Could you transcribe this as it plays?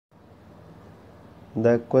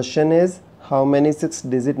The question is, how many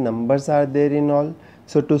 6-digit numbers are there in all?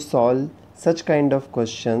 So to solve such kind of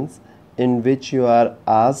questions in which you are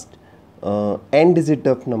asked n digit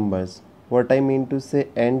of numbers, what I mean to say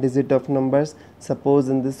n digit of numbers, suppose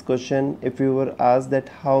in this question if you were asked that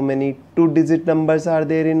how many 2-digit numbers are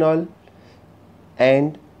there in all,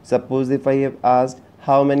 and suppose if I have asked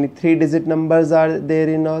how many 3-digit numbers are there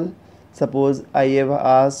in all, suppose I have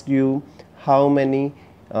asked you how many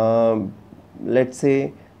let's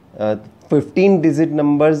say 15-digit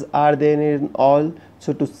numbers are there in all.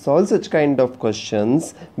 So to solve such kind of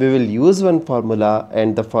questions, we will use one formula,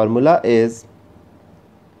 and the formula is,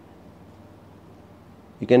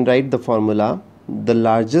 you can write the formula, the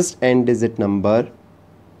largest n-digit number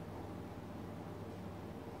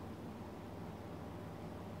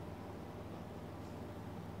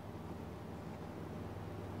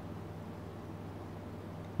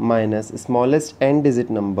minus smallest n-digit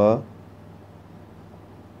number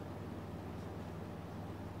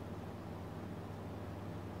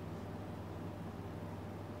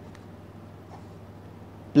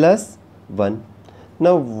plus 1.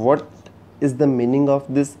 Now what is the meaning of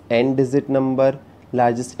this n-digit number,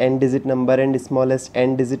 largest n-digit number and smallest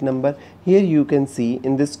n-digit number? Here you can see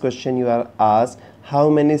in this question you are asked how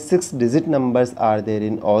many 6-digit numbers are there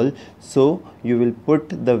in all. So you will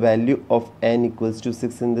put the value of n equals to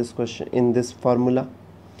 6 in this question, in this formula.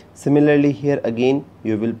 Similarly here again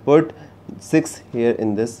you will put 6 here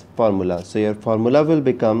in this formula. So your formula will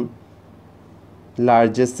become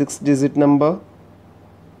largest 6-digit number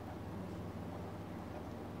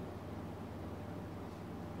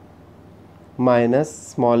minus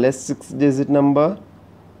smallest 6-digit number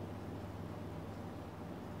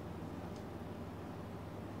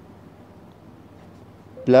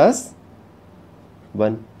plus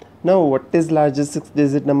 1. Now what is largest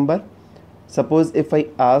 6-digit number? Suppose if I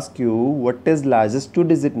ask you what is largest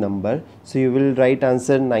 2-digit number, so you will write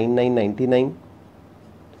answer 9999.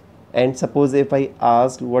 And suppose if I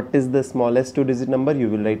ask what is the smallest 2-digit number, you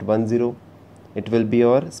will write 10. It will be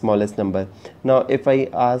your smallest number. Now if I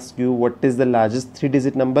ask you what is the largest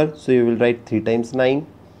 3-digit number, so you will write 3 times 9.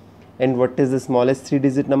 And what is the smallest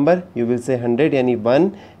 3-digit number? You will say 100, yani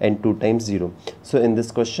 1 and 2 times 0. So in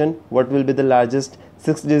this question, what will be the largest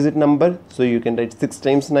 6-digit number? So you can write 6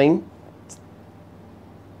 times 9.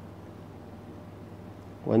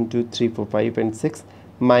 1, 2, 3, 4, 5 and 6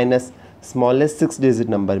 minus smallest 6-digit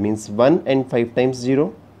number means 1 and 5 times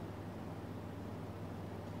 0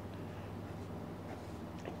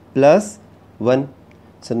 plus 1.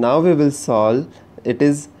 So now we will solve. It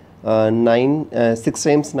is 6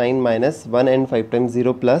 times 9 minus 1 and 5 times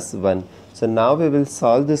 0 plus 1. So now we will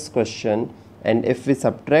solve this question, and if we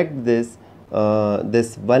subtract this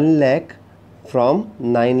 1 lakh from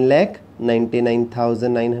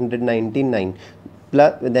 9,99,999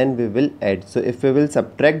 plus, then we will add. So if we will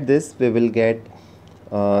subtract this, we will get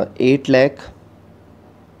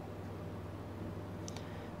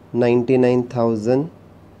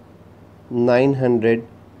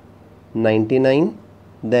 8,99,999.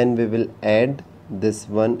 Then we will add this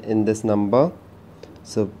one in this number.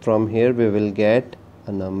 So from here we will get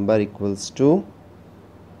a number equals to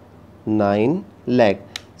 9 lakh.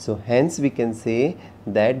 So hence we can say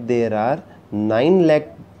that there are 9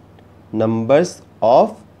 lakh numbers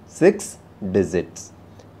of 6 digits.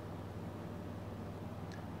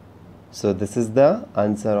 So this is the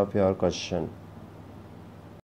answer of your question.